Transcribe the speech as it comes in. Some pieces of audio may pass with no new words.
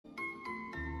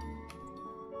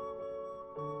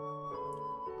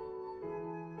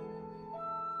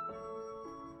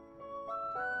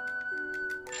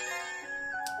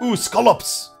Ooh,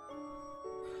 scallops!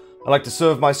 I like to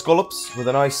serve my scallops with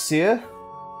a nice sear.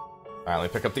 Alright, let me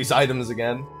pick up these items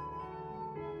again.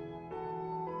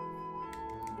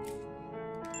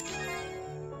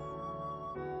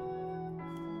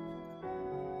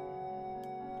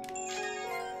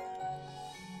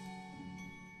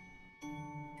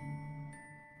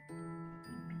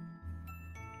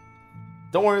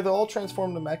 Don't worry, they'll all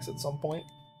transform to mechs at some point.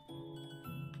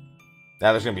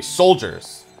 Now there's gonna be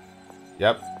soldiers.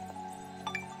 Yep.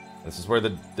 This is where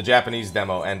the Japanese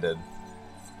demo ended.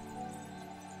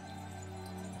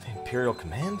 The Imperial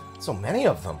Command? So many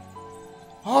of them.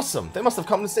 Awesome. They must have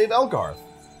come to save Elgarth.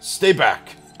 Stay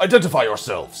back. Identify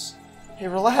yourselves. Hey,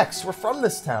 relax. We're from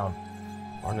this town.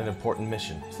 We're on an important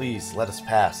mission. Please, let us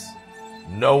pass.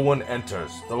 No one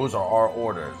enters. Those are our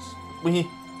orders. We...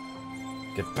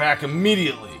 Get back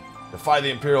immediately. Defy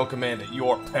the Imperial Command at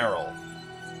your peril.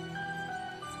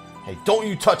 Hey, don't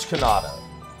you touch Kanata.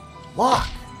 Lock.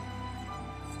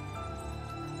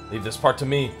 Leave this part to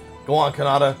me. Go on,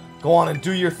 Kanata. Go on and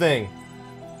do your thing.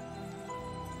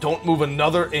 Don't move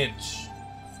another inch.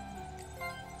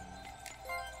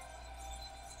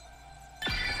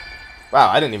 Wow,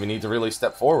 I didn't even need to really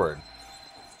step forward.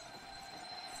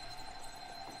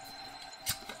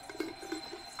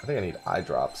 I think I need eye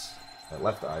drops. My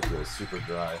left eye feels super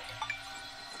dry.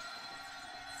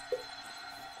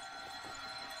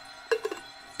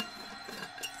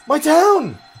 My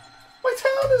town! My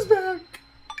town is back!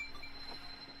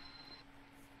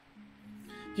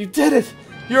 You did it!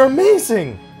 You're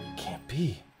amazing! Can't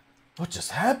be. What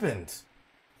just happened?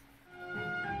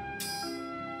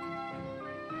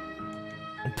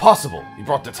 Impossible! You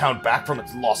brought the town back from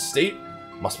its lost state?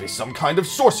 Must be some kind of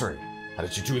sorcery. How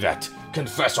did you do that?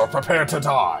 Confess or prepare to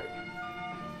die!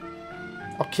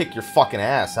 I'll kick your fucking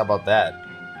ass, how about that?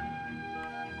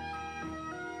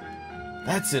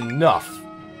 That's enough!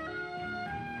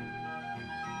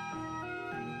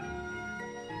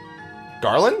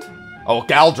 Garland? Oh,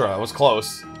 Galdra, I was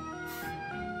close.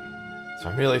 So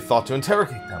I merely thought to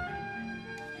interrogate them.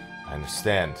 I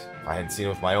understand. If I hadn't seen it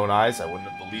with my own eyes, I wouldn't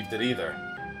have believed it either.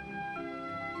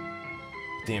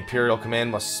 The Imperial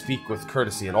Command must speak with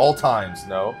courtesy at all times,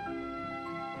 no?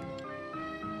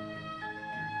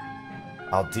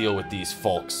 I'll deal with these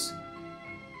folks.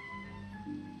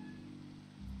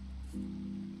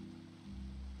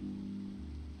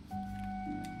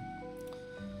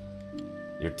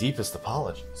 Your deepest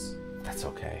apologies. That's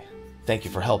okay. Thank you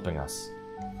for helping us.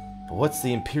 But what's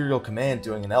the Imperial Command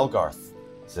doing in Elgarth?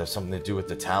 Does it have something to do with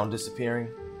the town disappearing?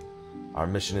 Our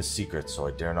mission is secret, so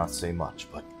I dare not say much,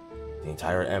 but the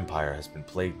entire Empire has been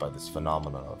plagued by this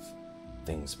phenomenon of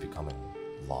things becoming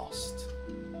lost.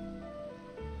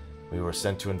 We were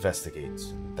sent to investigate.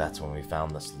 That's when we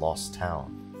found this lost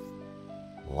town.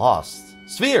 Lost?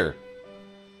 Sphear!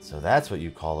 So that's what you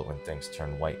call it when things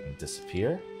turn white and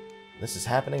disappear? This is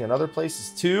happening in other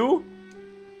places too?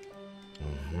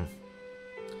 Mm-hmm.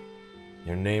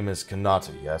 Your name is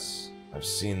Kanata, yes? I've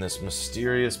seen this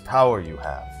mysterious power you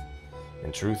have.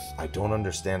 In truth, I don't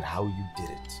understand how you did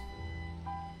it.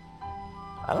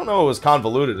 I don't know what was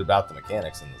convoluted about the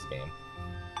mechanics in this game.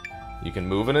 You can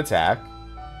move and attack.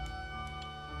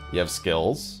 You have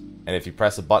skills. And if you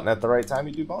press a button at the right time,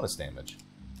 you do bonus damage.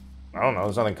 I don't know,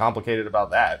 there's nothing complicated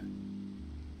about that.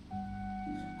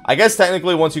 I guess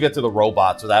technically once you get to the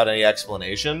robots without any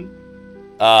explanation,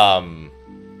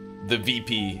 the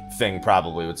VP thing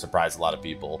probably would surprise a lot of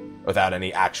people without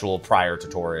any actual prior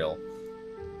tutorial.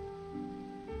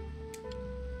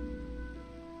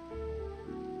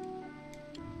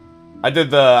 I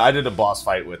did a boss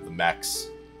fight with the mechs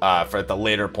for at the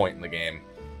later point in the game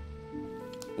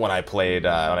when I played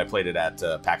it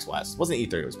at PAX West. It wasn't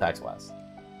E3, it was PAX West.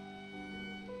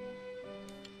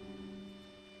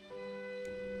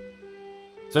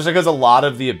 Especially because a lot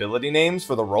of the ability names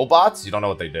for the robots, you don't know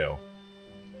what they do.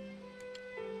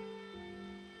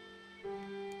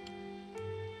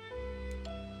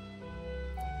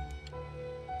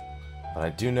 But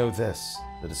I do know this.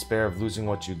 The despair of losing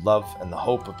what you love and the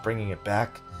hope of bringing it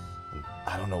back. And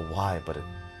I don't know why, but it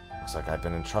looks like I've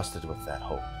been entrusted with that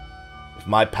hope. If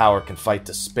my power can fight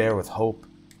despair with hope,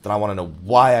 then I want to know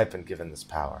why I've been given this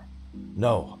power.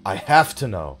 No, I have to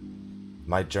know.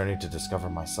 My journey to discover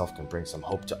myself can bring some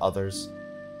hope to others.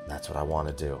 That's what I want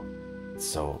to do.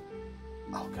 So,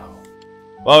 I'll go.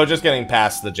 Well, we're just getting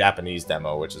past the Japanese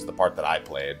demo, which is the part that I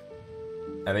played.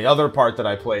 And the other part that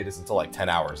I played is until like 10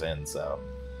 hours in, so...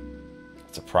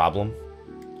 It's a problem.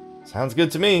 Sounds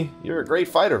good to me. You're a great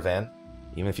fighter, Van.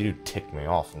 Even if you do tick me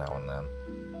off now and then.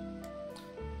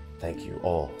 Thank you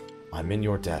all. I'm in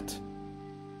your debt.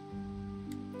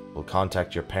 We'll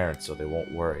contact your parents so they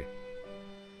won't worry.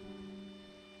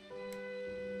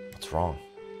 What's wrong?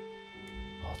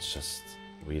 Well, it's just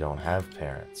we don't have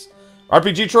parents.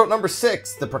 RPG trope number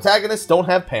 6. The protagonists don't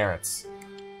have parents.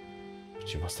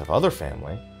 But you must have other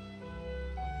family.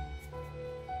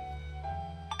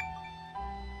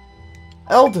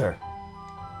 Elder!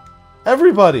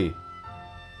 Everybody!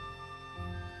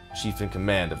 Chief in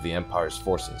command of the Empire's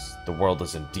forces, the world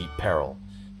is in deep peril.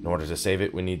 In order to save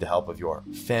it, we need the help of your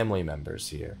family members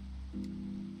here.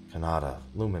 Kanata,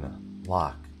 Lumina,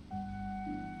 Locke.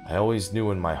 I always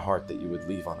knew in my heart that you would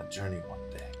leave on a journey one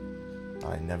day. But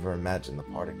I never imagined the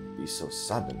parting would be so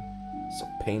sudden, so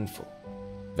painful.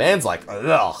 Van's like,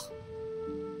 ugh!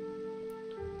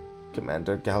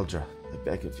 Commander Galdra, I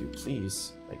beg of you,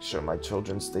 please, make sure my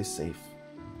children stay safe.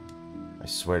 I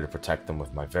swear to protect them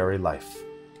with my very life.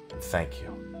 And thank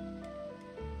you.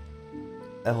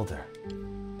 Elder,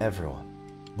 everyone,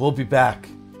 we'll be back.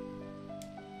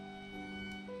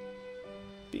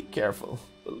 Be careful.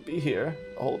 We'll be here.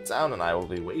 The whole town and I will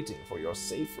be waiting for your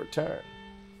safe return.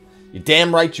 You're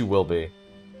damn right you will be.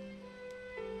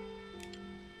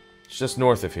 It's just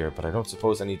north of here, but I don't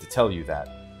suppose I need to tell you that.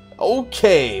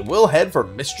 Okay, we'll head for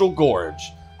Mistral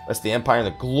Gorge. That's the Empire and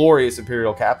the glorious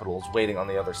Imperial capital is waiting on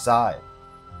the other side.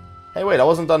 Hey, wait, I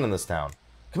wasn't done in this town.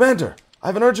 Commander, I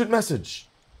have an urgent message.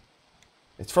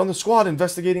 It's from the squad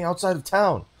investigating outside of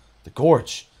town. The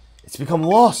Gorge. It's become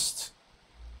lost.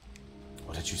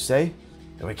 What did you say?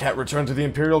 Then we can't return to the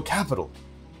Imperial capital.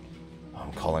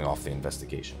 I'm calling off the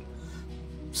investigation.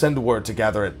 Send word to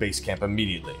gather at base camp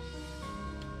immediately.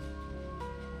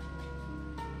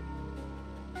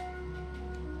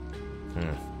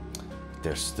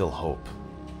 There's still hope.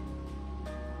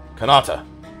 Kanata,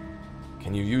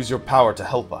 can you use your power to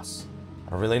help us?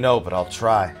 I don't really know, but I'll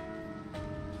try.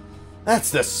 That's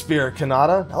the Sphear,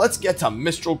 Kanata. Now let's get to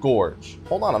Mistral Gorge.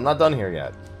 Hold on, I'm not done here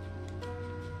yet.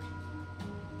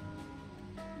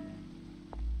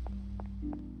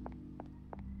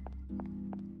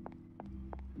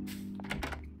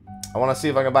 I want to see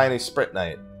if I can buy any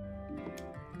Spritnite.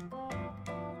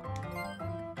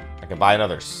 I can buy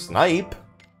another Snipe.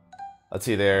 Let's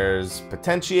see, there's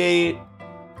Potentiate.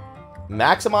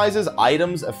 Maximizes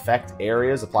items affect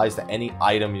areas. Applies to any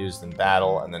item used in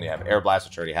battle. And then you have Air Blast,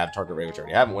 which I already have. Target Ray, which I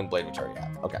already have. And Wind Blade, which I already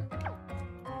have. Okay.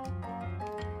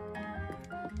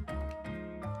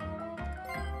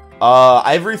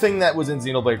 Everything that was in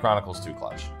Xenoblade Chronicles 2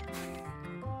 Clutch.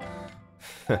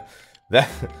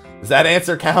 Does that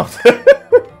answer count?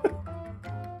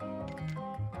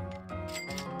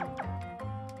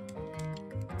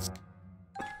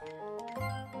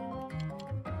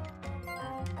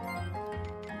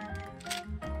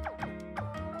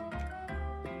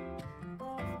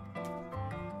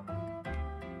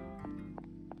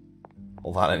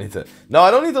 Hold on, I need to... No,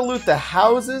 I don't need to loot the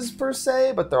houses, per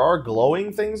se, but there are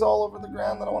glowing things all over the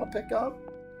ground that I want to pick up.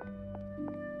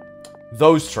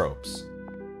 Those tropes.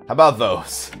 How about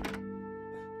those?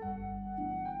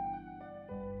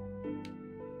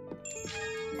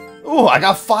 Ooh, I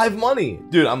got 5 money.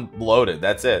 Dude, I'm loaded.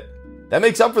 That's it. That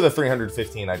makes up for the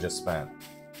 315 I just spent.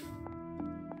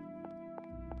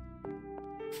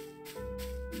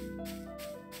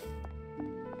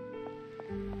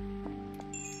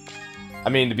 I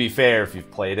mean, to be fair, if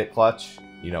you've played it, Clutch,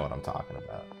 you know what I'm talking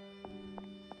about.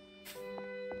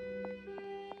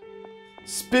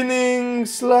 Spinning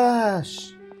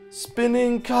slash!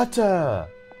 Spinning kata!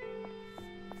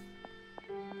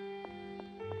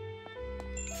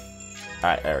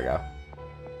 Alright, there we go.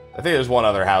 I think there's one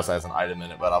other house that has an item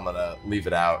in it, but I'm gonna leave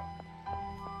it out.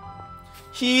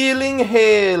 Healing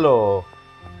Halo!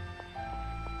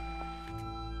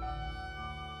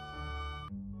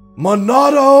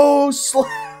 Monado slash!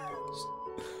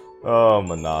 Oh,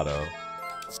 Monado.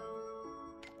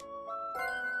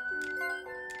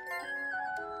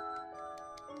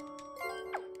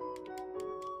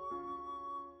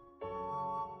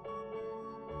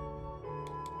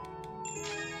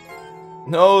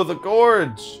 No, the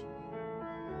gorge!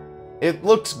 It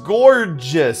looks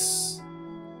gorgeous!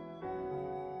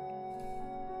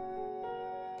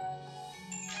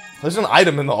 There's an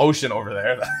item in the ocean over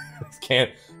there that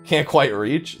can't quite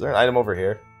reach. Is there an item over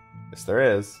here? Yes,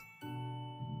 there is.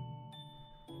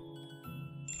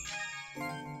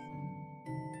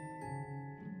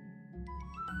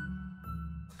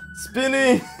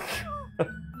 Spinning!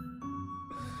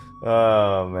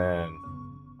 Oh, man.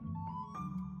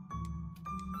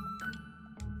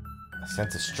 I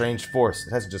sense a strange force.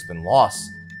 It hasn't just been lost.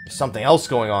 There's something else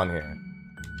going on here.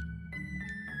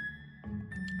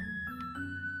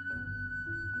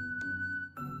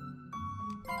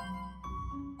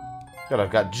 Good, I've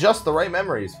got just the right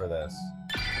memories for this.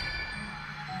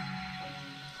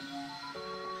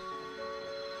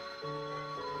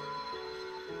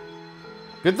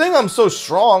 Good thing I'm so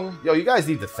strong. Yo, you guys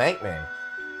need to thank me.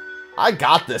 I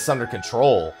got this under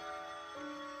control.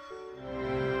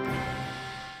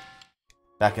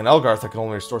 Back in Elgarth, I could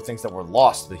only restore things that were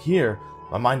lost, but here,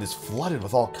 my mind is flooded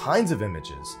with all kinds of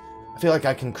images. I feel like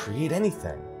I can create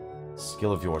anything. The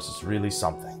skill of yours is really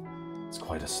something. It's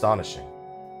quite astonishing.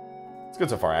 It's good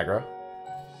so far, aggro.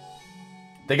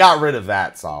 They got rid of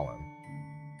that, Solon.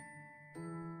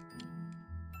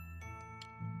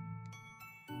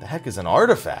 The heck is an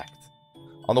artifact?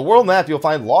 On the world map, you'll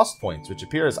find lost points, which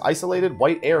appear as isolated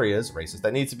white areas, races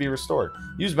that need to be restored.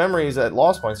 Use memories at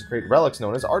lost points to create relics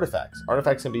known as artifacts.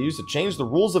 Artifacts can be used to change the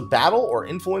rules of battle or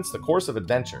influence the course of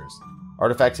adventures.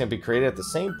 Artifacts can be created at the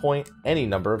same point any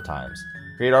number of times.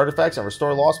 Create artifacts and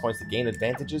restore lost points to gain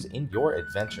advantages in your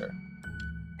adventure.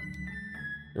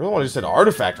 You're the one who said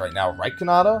artifact right now, right,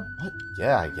 Kanata? What?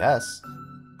 Yeah, I guess.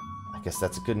 I guess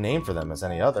that's a good name for them as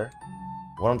any other.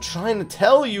 What I'm trying to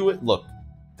tell you... Look,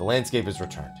 the landscape is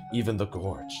returned, even the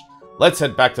gorge. Let's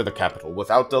head back to the capital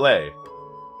without delay.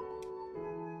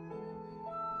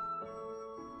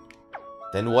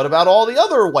 Then what about all the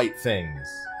other white things?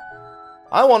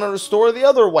 I want to restore the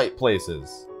other white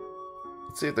places.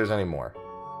 Let's see if there's any more.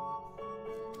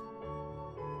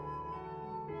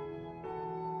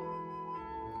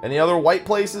 Any other white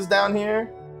places down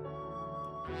here?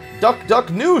 Duck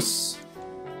Noose!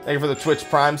 Thank you for the Twitch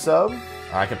Prime sub.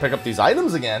 I can pick up these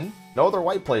items again. No other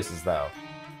white places, though.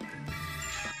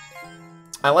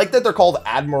 I like that they're called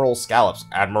Admiral Scallops.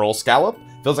 Admiral Scallop?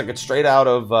 Feels like it's straight out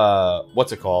of,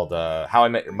 what's it called? How I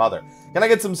Met Your Mother. Can I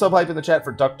get some sub hype in the chat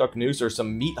for Duck Noose? Or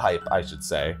some meat hype, I should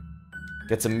say.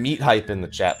 Get some meat hype in the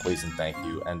chat, please, and thank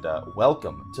you. And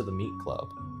welcome to the Meat Club.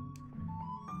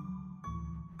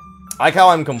 I like how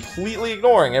I'm completely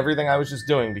ignoring everything I was just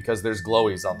doing because there's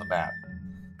glowies on the map.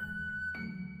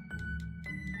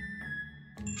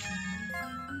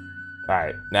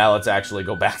 Alright, now let's actually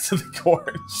go back to the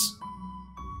gorge.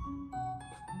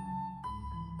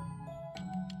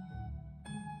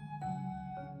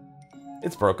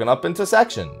 It's broken up into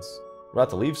sections. We're about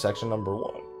to leave section number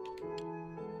 1.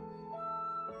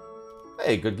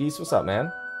 Hey, Good Geese, what's up,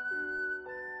 man?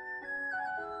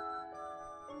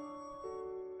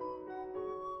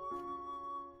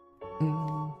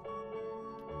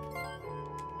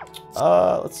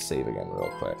 Let's save again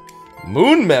real quick.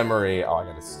 Moon Memory! Oh, I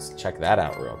gotta check that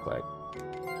out real quick.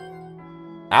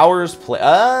 Hours play.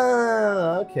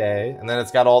 Ah, okay. And then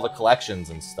it's got all the collections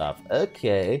and stuff.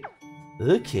 Okay.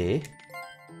 Okay.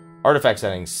 Artifact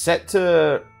settings. Set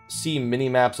to see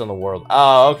mini-maps on the world.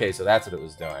 Oh, okay, so that's what it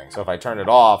was doing. So if I turn it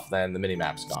off, then the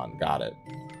mini-map's gone. Got it.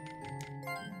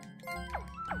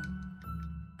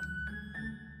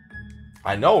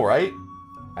 I know, right?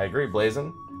 I agree,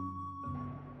 Blazin'.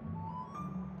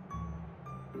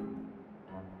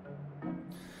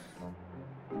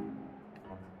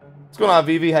 What's going on,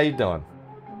 Vivi? How you doing?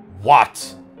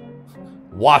 What?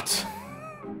 What?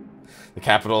 The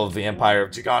capital of the Empire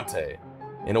of Gigante.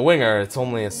 In a winger, it's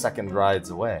only a second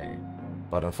rides away.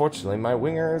 But unfortunately, my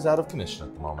winger is out of commission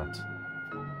at the moment.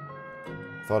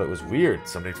 I thought it was weird.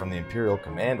 Somebody from the Imperial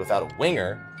Command without a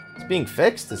winger. It's being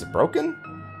fixed? Is it broken?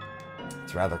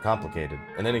 It's rather complicated.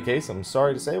 In any case, I'm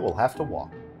sorry to say we'll have to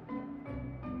walk.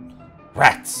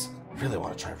 Rats! I really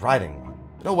want to try riding one.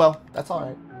 But oh well, that's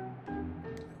alright.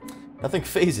 Nothing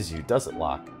phases you, does it,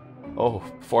 Locke? Oh,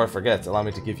 before I forget, allow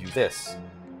me to give you this.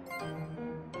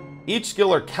 Each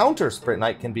skill or counter Sprint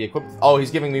Knight can be equipped... Oh,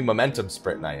 he's giving me Momentum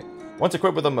Sprint Knight. Once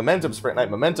equipped with a Momentum Sprint Knight,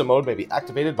 Momentum mode may be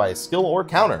activated by a skill or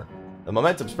counter. The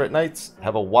Momentum Sprint Knights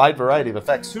have a wide variety of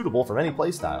effects suitable for many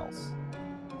playstyles.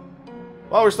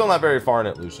 Well, we're still not very far in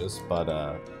it, Lucius, but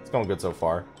it's going good so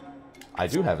far. I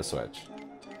do have a Switch.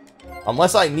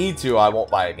 Unless I need to, I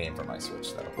won't buy a game for my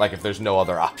Switch, though. Like, if there's no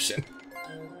other option.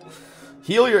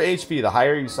 Heal your HP. The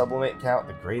higher you sublimate count,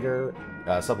 the greater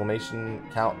sublimation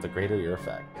count, the greater your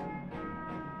effect.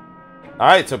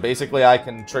 Alright, so basically I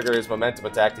can trigger his momentum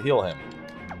attack to heal him.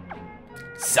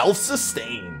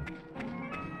 Self-sustain.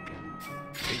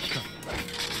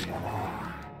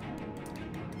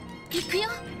 These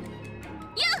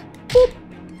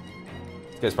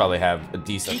guys probably have a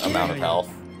decent amount of health.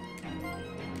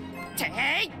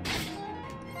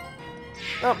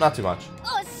 Nope, not too much.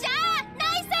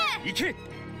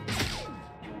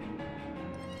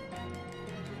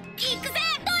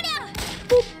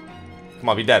 Come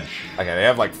on, be dead. Okay, they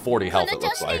have like 40 health, it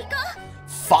looks like.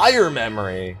 Fire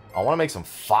memory! I want to make some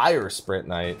fire Sprint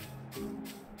Knight.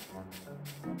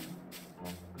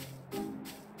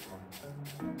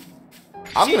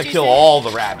 I'm gonna kill all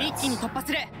the rabbits.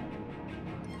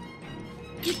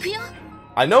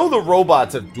 I know the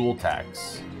robots have dual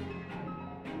attacks.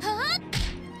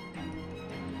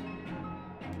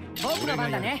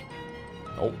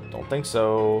 Nope, don't think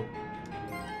so.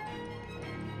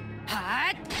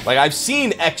 Like, I've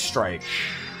seen X Strike.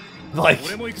 Like,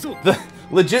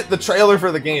 legit, the trailer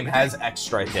for the game has X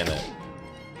Strike in it.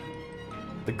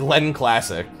 The Glenn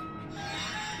Classic.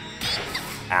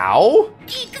 Ow!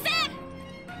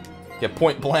 Get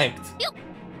point blanked.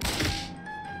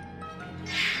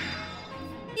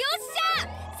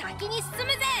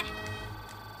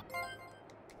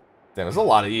 Damn, there's a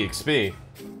lot of EXP.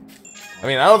 I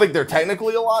mean, I don't think they're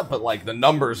technically a lot, but like the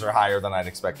numbers are higher than I'd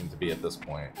expect them to be at this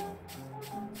point.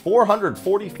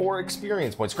 444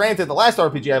 experience points. Granted, the last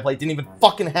RPG I played didn't even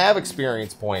fucking have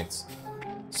experience points.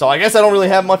 So I guess I don't really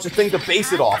have much to think to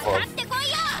base it off of.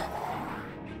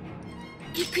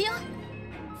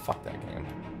 Fuck that game.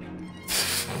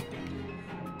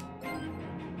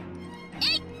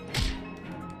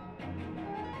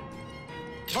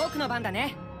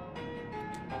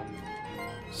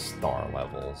 Star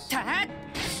levels.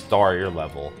 Star your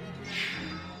level.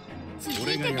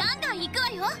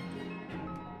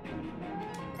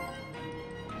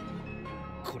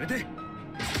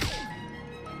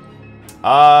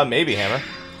 Maybe Hammer.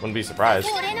 Wouldn't be surprised.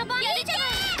 I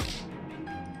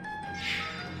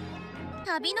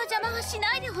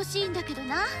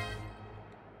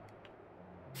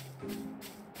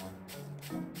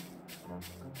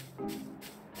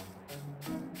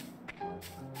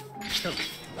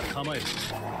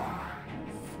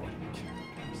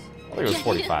think it was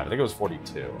 45. I think it was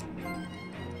 42.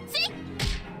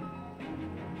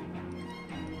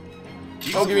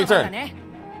 Oh, give me a turn.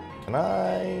 Can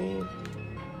I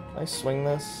swing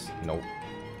this? Nope.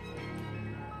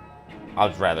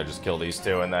 I'd rather just kill these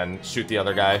two and then shoot the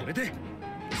other guy.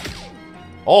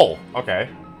 Oh, okay.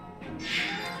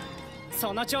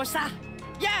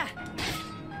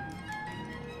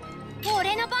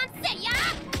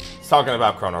 He's talking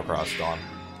about Chrono Cross, Dawn.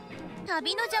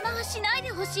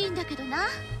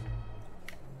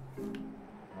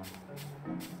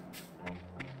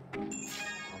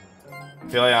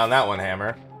 Feel you on that one,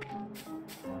 Hammer.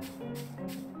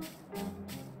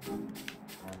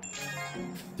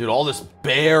 Dude, all this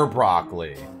bear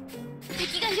broccoli. I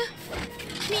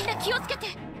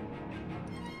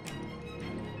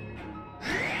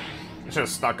should have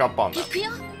stuck up on them.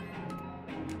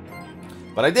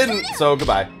 But I didn't, so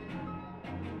goodbye.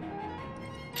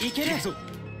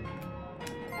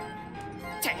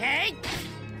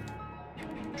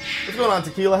 What's going on,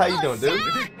 Tequila? How you doing, dude?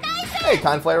 Hey,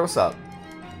 Conflare, what's up?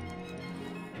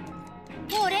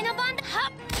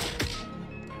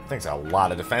 Thanks a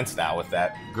lot of defense now with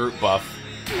that group buff.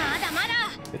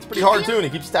 It's pretty hard too, and he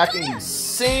keeps stacking the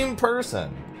same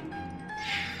person.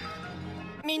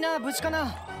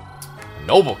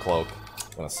 Noble Cloak.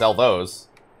 Gonna sell those.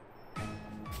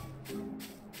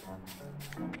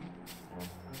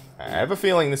 I have a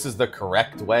feeling this is the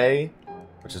correct way,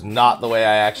 which is not the way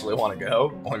I actually want to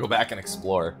go. I want to go back and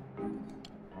explore.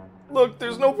 Look,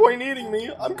 there's no point eating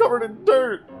me. I'm covered in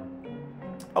dirt.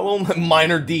 A little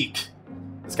minor deek.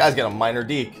 This guy's got a minor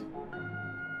deek.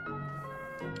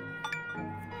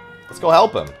 Let's go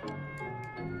help him.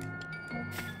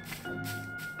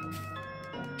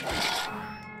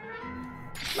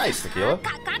 Nice, Tequila.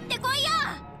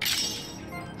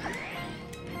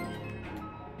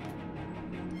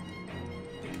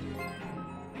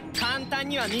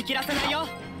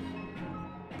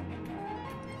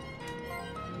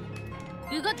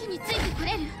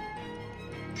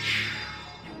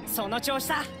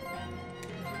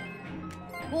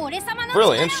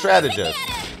 Brilliant strategist.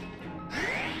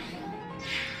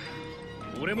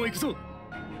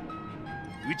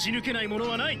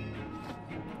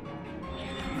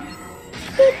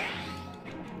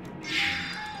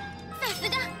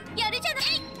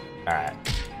 Alright.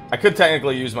 I could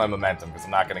technically use my momentum because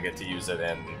I'm not going to get to use it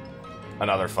in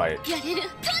another fight.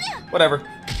 Whatever.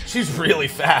 She's really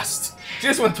fast. She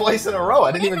just went twice in a row.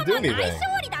 I didn't even do anything.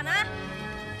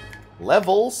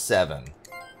 Level 7.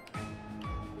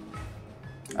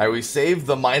 Alright, we saved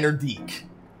the minor deek.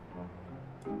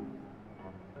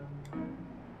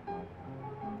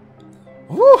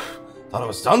 Whew! Thought I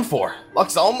was done for.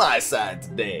 Luck's on my side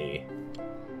today.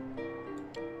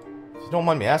 If you don't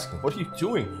mind me asking, what are you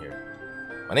doing here?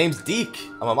 My name's Deke.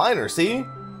 I'm a miner, see?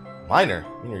 Miner?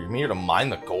 You mean you're here to mine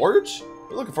the gorge? What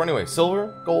are you looking for anyway?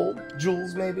 Silver? Gold?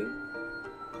 Jewels, maybe?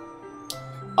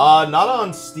 Not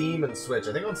on Steam and Switch.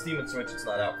 I think on Steam and Switch it's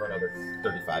not out for another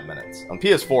 35 minutes. On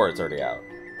PS4 it's already out.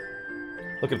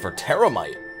 Looking for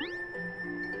Terramite.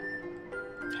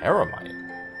 Terramite?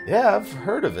 Yeah, I've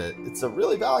heard of it. It's a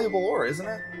really valuable ore, isn't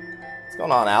it? What's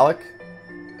going on, Alec?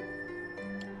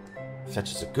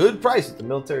 Fetches a good price at the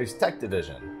military's tech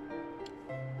division.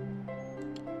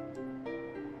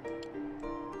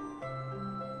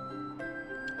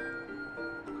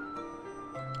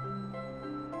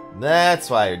 That's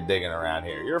why you're digging around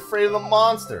here. You're afraid of the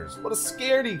monsters. What a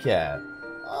scaredy cat.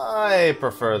 I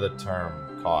prefer the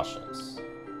term cautious.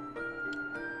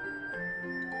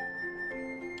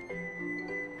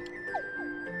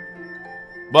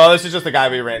 Well, this is just the guy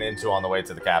we ran into on the way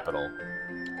to the capital.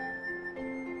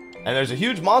 And there's a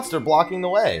huge monster blocking the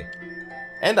way.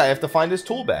 And I have to find his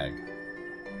tool bag.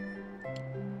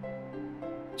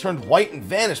 It turned white and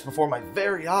vanished before my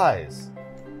very eyes.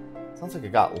 Sounds like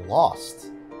it got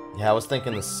lost. Yeah, I was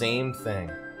thinking the same thing.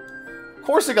 Of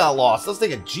course it got lost. Let's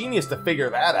take a genius to figure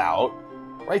that out.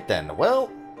 Right then. Well,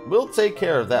 we'll take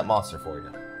care of that monster for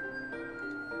you.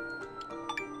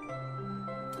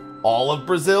 All of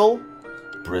Brazil?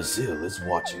 Brazil is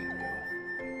watching you.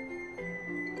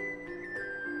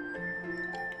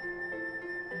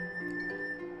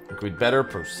 Think we'd better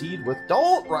proceed with...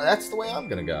 Don't! That's the way I'm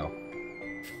gonna go.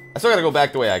 I still gotta go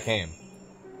back the way I came.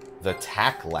 The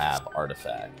TAC Lab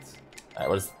artifact. Alright,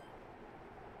 what is...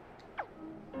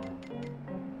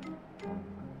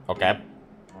 Okay.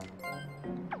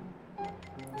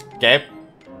 Okay.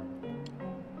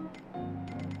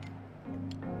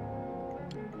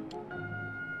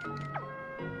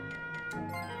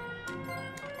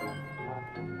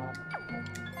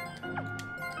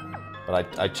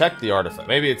 But I checked the artifact.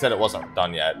 Maybe it said it wasn't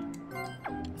done yet.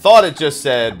 Thought it just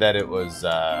said that it was,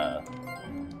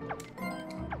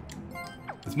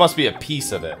 This must be a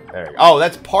piece of it. There we go. Oh,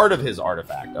 that's part of his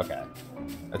artifact. Okay.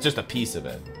 That's just a piece of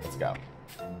it. Let's go.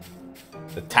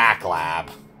 The TAC Lab.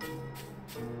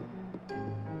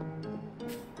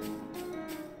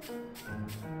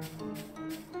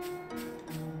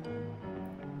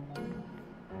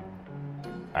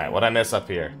 Alright, what'd I miss up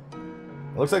here?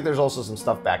 It looks like there's also some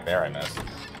stuff back there I missed.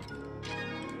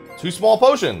 2 small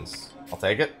potions. I'll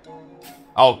take it.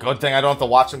 Oh, good thing I don't have to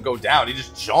watch him go down. He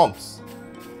just jumps.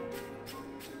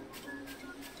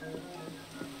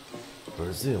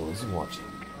 Brazil is watching.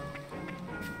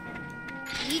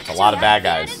 It's a lot of bad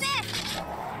guys.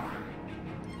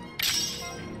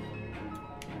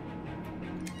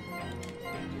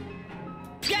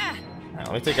 Alright,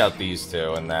 let me take out these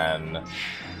 2 and then...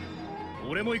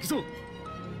 There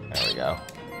we go.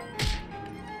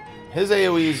 His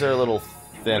AoEs are a little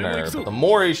thinner, but the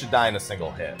Mori should die in a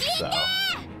single hit, so...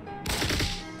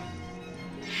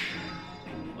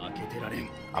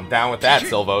 I'm down with that,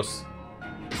 Silvos.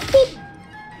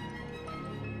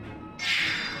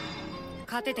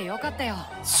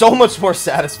 So much more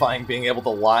satisfying being able to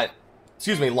line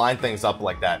things up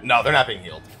like that. No, they're not being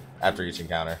healed after each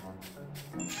encounter.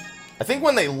 I think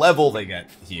when they level, they get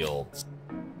healed.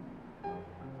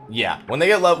 Yeah, when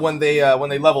they level, they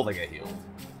get healed,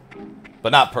 but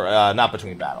not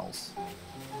between battles.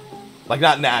 Like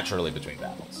not naturally between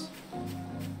battles.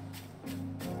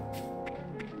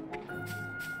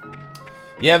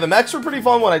 Yeah, the mechs were pretty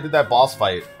fun when I did that boss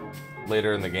fight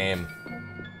later in the game.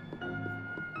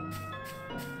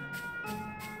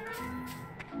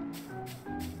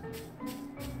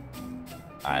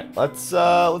 Alright,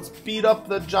 let's beat up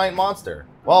the giant monster.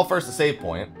 Well, first a save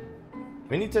point.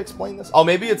 We need to explain this? Oh,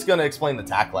 maybe it's gonna explain the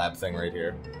TAC Lab thing right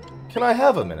here. Can I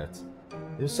have a minute?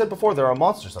 You said before there are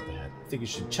monsters up ahead. I think you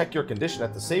should check your condition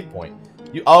at the save point.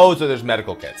 Oh, so there's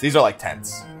medical kits. These are like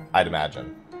tents, I'd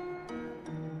imagine.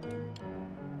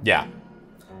 Yeah.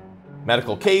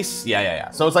 Medical case. Yeah.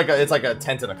 So it's like a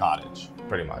tent in a cottage,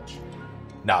 pretty much.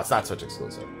 No, it's not Switch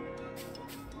exclusive.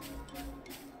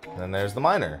 And then there's the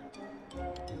miner.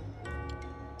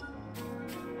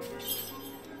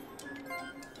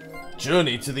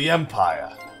 Journey to the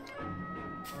Empire.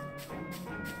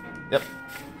 Yep.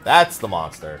 That's the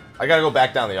monster. I gotta go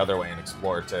back down the other way and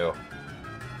explore too.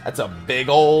 That's a big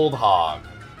old hog.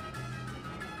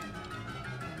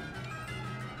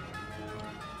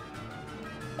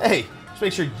 Hey, just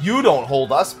make sure you don't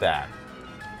hold us back.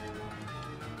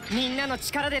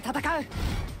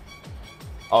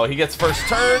 Oh, he gets first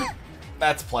turn?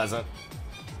 That's pleasant.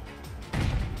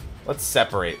 Let's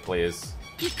separate, please.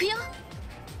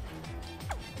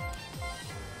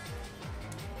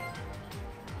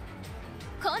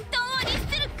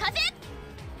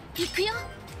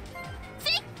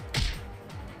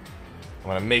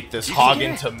 I'm gonna make this hog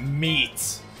into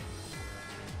meat.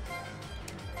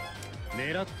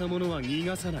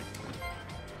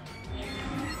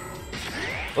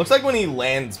 Looks like when he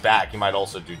lands back, he might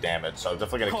also do damage, so I'm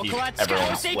definitely gonna keep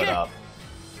everyone split up.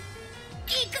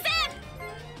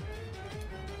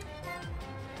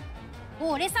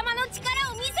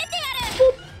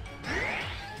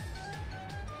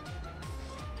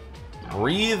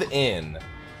 Breathe in.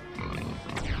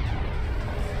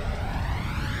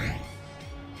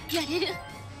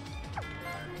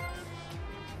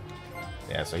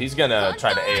 Yeah, so he's gonna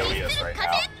try to AoE us right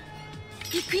now.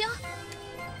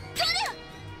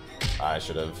 I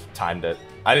should have timed it.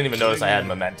 I didn't even notice I had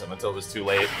momentum until it was too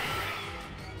late.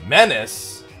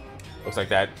 Menace? Looks like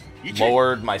that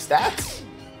lowered my stats?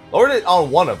 Lowered it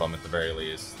on one of them at the very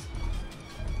least.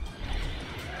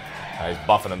 He's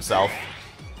buffing himself.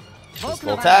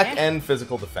 Physical attack and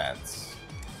physical defense.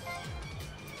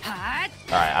 Alright,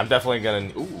 I'm definitely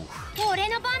gonna... Ooh.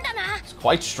 It's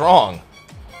quite strong.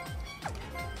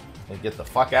 Get the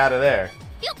fuck out of there.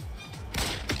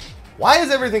 Why is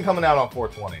everything coming out on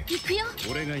 420?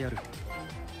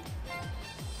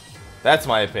 That's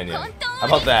my opinion. How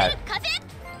about that?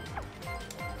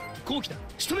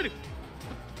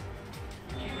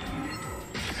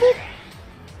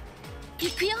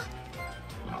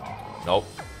 Nope.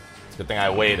 It's a good thing I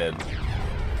waited.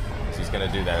 He's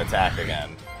gonna do that attack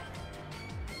again.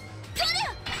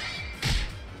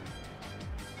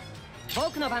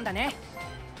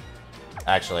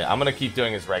 Actually, I'm gonna keep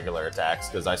doing his regular attacks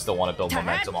because I still want to build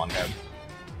momentum on him.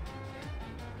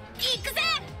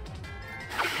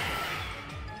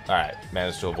 Alright,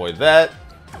 managed to avoid that.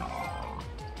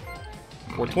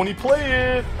 420, play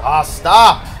it! Ah,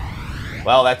 stop!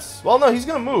 Well, that's... Well, no, he's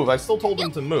gonna move. I still told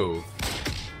him to move.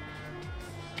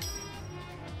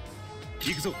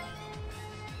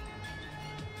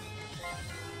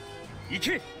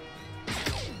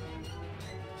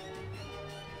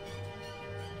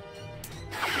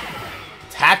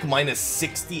 Attack minus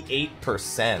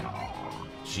 68%.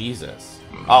 Jesus.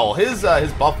 Oh, well,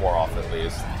 his buff wore off at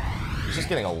least. He's just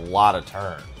getting a lot of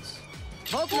turns.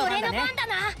 Oh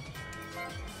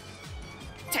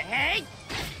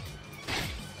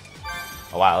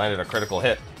wow, I landed a critical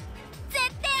hit.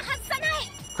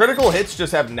 Critical hits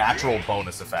just have natural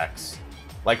bonus effects.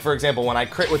 Like, for example, when I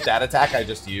crit with that attack I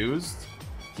just used,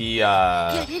 he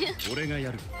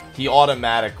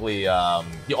automatically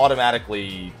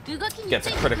gets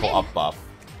a critical up buff.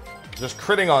 Just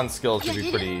critting on skills should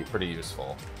be pretty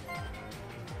useful.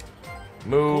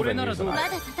 Move and use an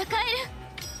item.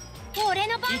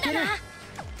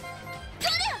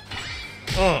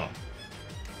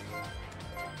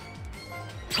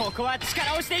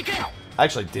 I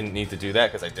actually didn't need to do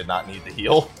that because I did not need the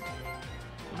heal.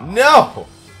 No!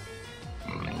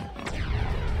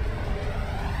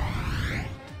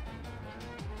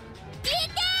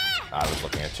 I was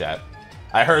looking at chat.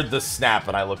 I heard the snap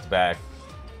and I looked back.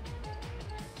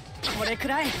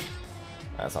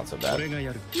 That's not so bad.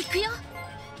 I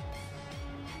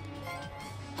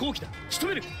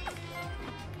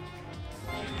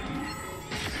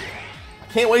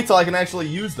can't wait till I can actually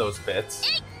use those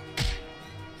bits.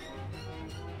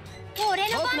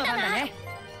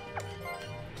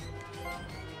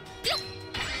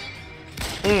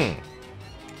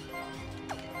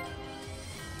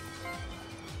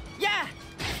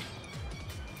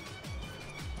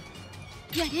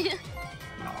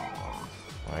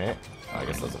 Alright, I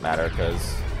guess it doesn't matter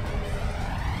because...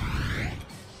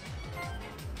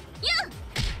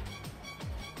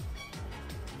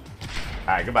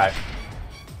 Alright, goodbye.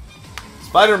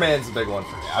 Spider-Man's a big one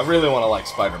for me. I really want to like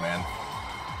Spider-Man.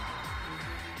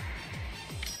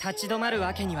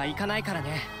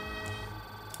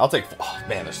 I'll take... Oh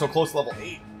man, they're so close to level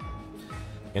 8.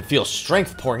 And feel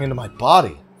strength pouring into my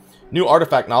body. New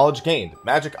artifact knowledge gained.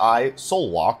 Magic Eye,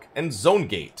 Soul Walk, and Zone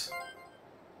Gate.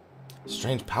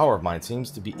 Strange power of mine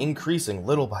seems to be increasing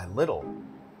little by little.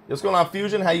 What's going on,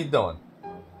 Fusion? How you doing?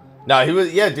 No, he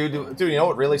was... Yeah, dude, you know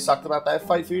what really sucked about that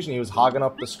fight, Fusion? He was hogging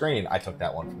up the screen. I took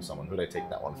that one from someone. Who'd I take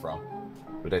that one from?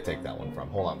 Who'd I take that one from?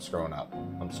 Hold on, I'm scrolling up.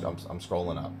 I'm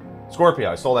scrolling up. Scorpio.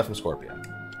 I stole that from Scorpio.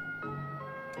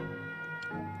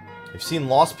 I've seen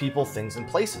lost people, things, and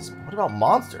places. But what about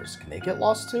monsters? Can they get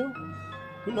lost too?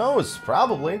 Who knows?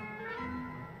 Probably.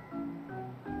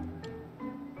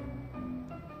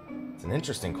 It's an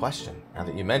interesting question. Now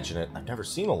that you mention it, I've never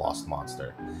seen a lost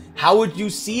monster. How would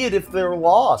you see it if they're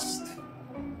lost?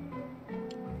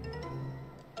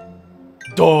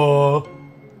 Duh!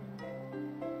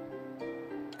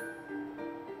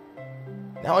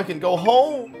 Now I can go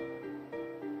home!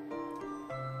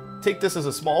 Take this as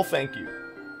a small thank you.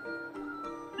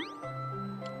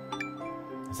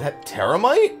 Is that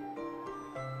Terramite?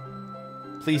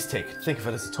 Please think of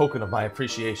it as a token of my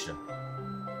appreciation.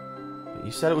 But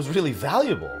you said it was really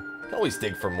valuable. You can always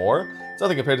dig for more. It's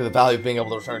nothing compared to the value of being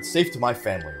able to return safe to my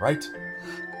family, right?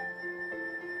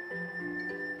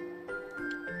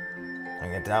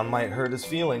 Bringing it down might hurt his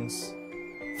feelings.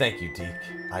 Thank you,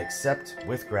 Deke. I accept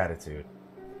with gratitude.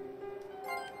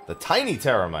 The tiny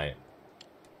Terramite.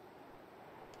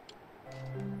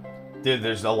 Dude,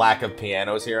 there's a lack of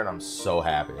pianos here, and I'm so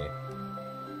happy.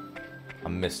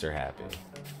 I'm Mr. Happy.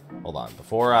 Hold on.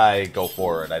 Before I go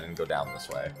forward, I didn't go down this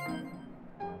way.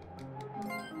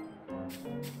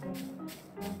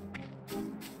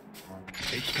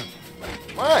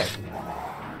 Alright.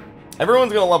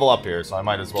 Everyone's gonna level up here, so I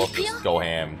might as well just go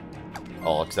ham.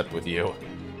 Oh, except with you.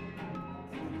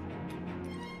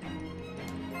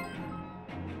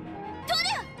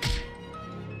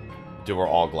 Dude, we're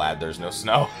all glad there's no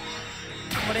snow.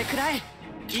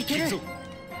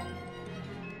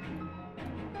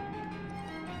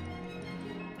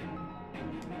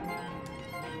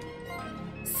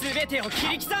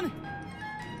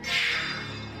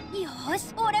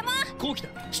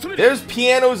 There's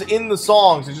pianos in the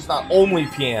songs, it's just not only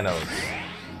pianos.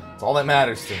 That's all that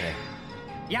matters to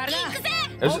me.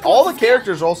 All the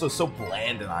characters are also so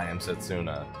bland in I Am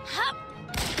Setsuna.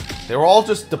 They were all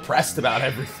just depressed about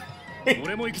everything.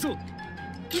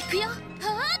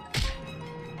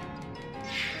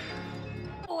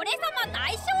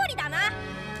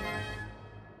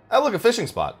 Oh, look, a fishing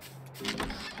spot.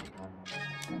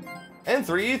 And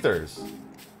 3 ethers.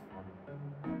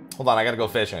 Hold on, I gotta go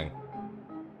fishing.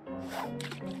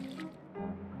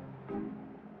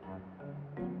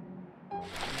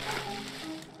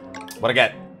 What'd I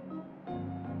get?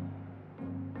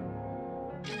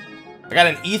 I got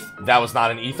an eth. That was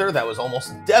not an ether. That was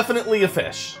almost definitely a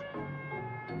fish.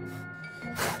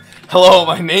 Hello,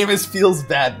 my name is Feels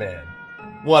Bad Man.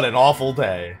 What an awful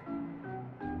day.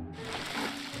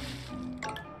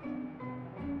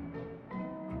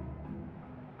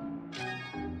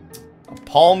 A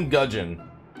palm gudgeon.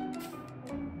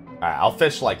 Alright, I'll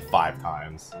fish like 5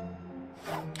 times.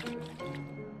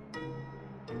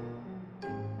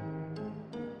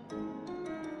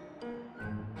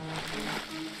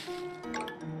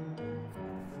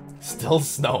 Still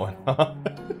snowing, huh?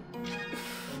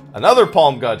 Another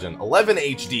palm gudgeon, 11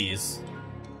 HDs.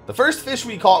 The first fish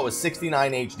we caught was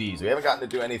 69 HDs. We haven't gotten to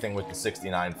do anything with the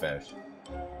 69 fish.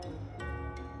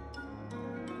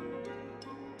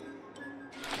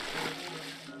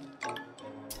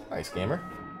 Nice, gamer.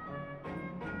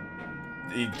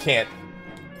 You can't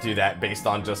do that based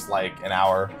on just like an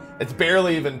hour. It's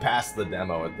barely even past the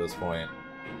demo at this point.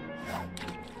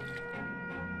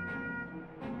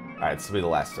 Alright, this will be the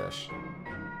last fish.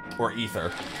 Or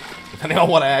ether. Depending on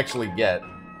what I actually get.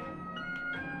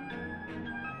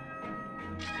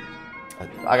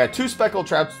 I got 2 speckled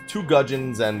traps, 2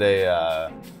 gudgeons, and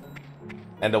a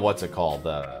what's it called?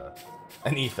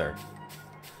 An ether.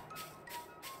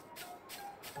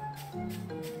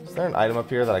 Is there an item up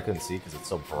here that I couldn't see because it's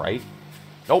so bright?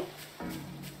 Nope.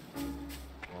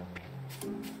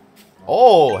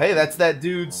 Oh, hey, that's that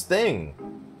dude's thing.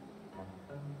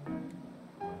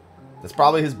 That's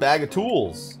probably his bag of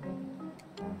tools.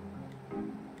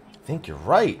 I think you're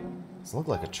right. Doesn't look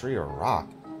like a tree or a rock.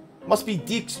 Must be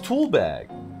Deep's tool bag.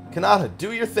 Kanata,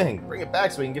 do your thing. Bring it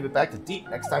back so we can give it back to Deep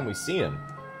next time we see him.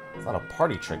 It's not a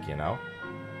party trick, you know.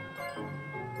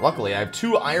 Luckily, I have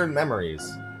 2 iron memories.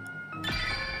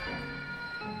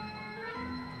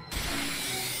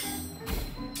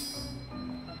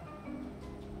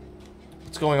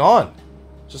 What's going on?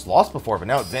 Just lost before, but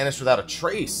now it vanished without a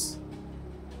trace.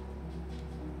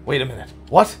 Wait a minute.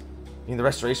 What? You mean the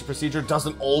restoration procedure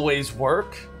doesn't always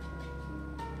work?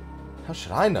 How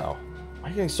should I know? Why are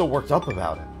you getting so worked up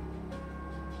about it?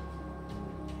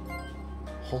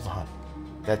 Hold on.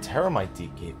 That Terramite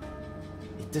Deep gate,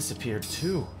 it disappeared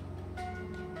too.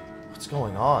 What's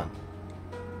going on?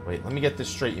 Wait, let me get this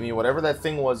straight. You mean whatever that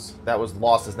thing was that was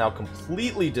lost has now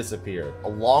completely disappeared,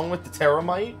 along with the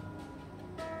Terramite?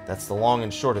 That's the long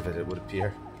and short of it, it would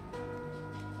appear.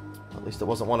 At least it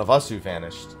wasn't one of us who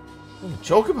vanished. Don't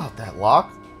joke about that,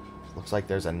 Locke. Looks like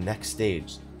there's a next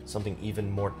stage. Something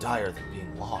even more dire than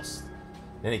being lost.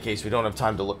 In any case, we don't have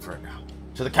time to look for it now.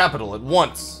 To the capital at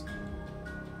once!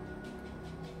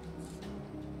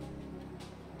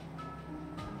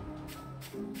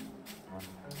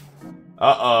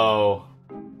 Uh-oh.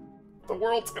 The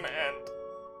world's gonna end.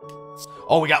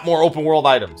 Oh, we got more open world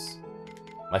items.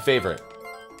 My favorite.